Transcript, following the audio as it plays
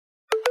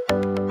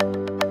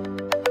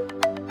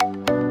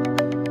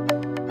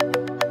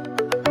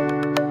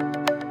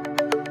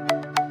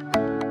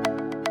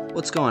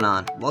What's going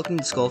on? Welcome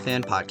to the Skull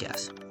Fan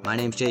Podcast. My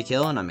name's Jake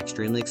Hill, and I'm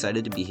extremely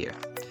excited to be here.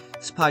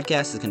 This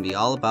podcast is going to be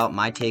all about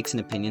my takes and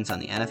opinions on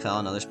the NFL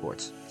and other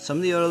sports. Some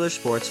of the other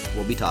sports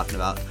we'll be talking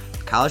about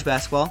are college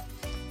basketball,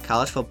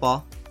 college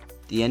football,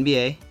 the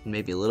NBA, and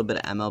maybe a little bit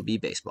of MLB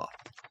baseball.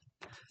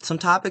 Some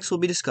topics we'll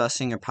be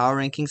discussing are power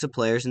rankings of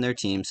players and their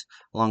teams,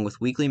 along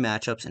with weekly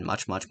matchups and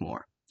much, much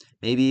more.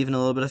 Maybe even a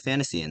little bit of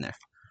fantasy in there.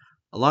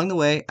 Along the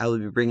way, I will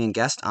be bringing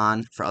guests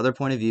on for other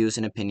point of views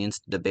and opinions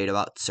to debate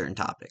about certain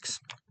topics.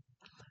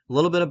 A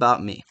little bit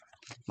about me.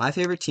 My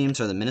favorite teams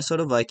are the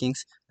Minnesota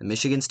Vikings, the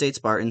Michigan State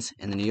Spartans,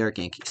 and the New York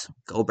Yankees.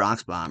 Go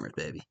Bronx Bombers,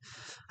 baby.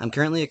 I'm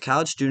currently a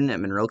college student at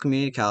Monroe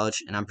Community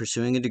College, and I'm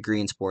pursuing a degree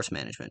in sports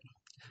management.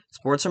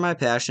 Sports are my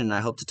passion, and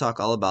I hope to talk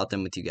all about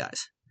them with you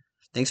guys.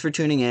 Thanks for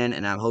tuning in,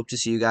 and I hope to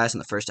see you guys in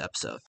the first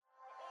episode.